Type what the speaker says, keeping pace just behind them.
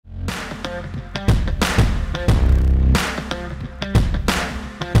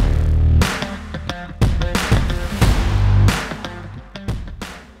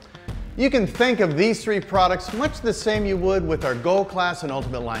You can think of these three products much the same you would with our Gold Class and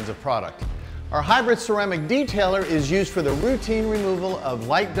Ultimate lines of product. Our hybrid ceramic detailer is used for the routine removal of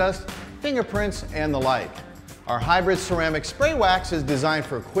light dust, fingerprints, and the like. Our hybrid ceramic spray wax is designed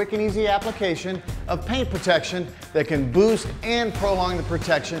for quick and easy application of paint protection that can boost and prolong the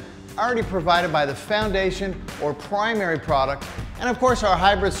protection already provided by the foundation or primary product. And of course, our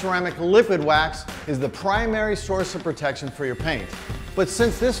hybrid ceramic liquid wax is the primary source of protection for your paint. But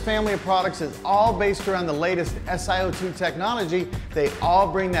since this family of products is all based around the latest SiO2 technology, they all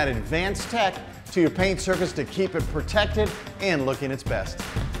bring that advanced tech to your paint surface to keep it protected and looking its best.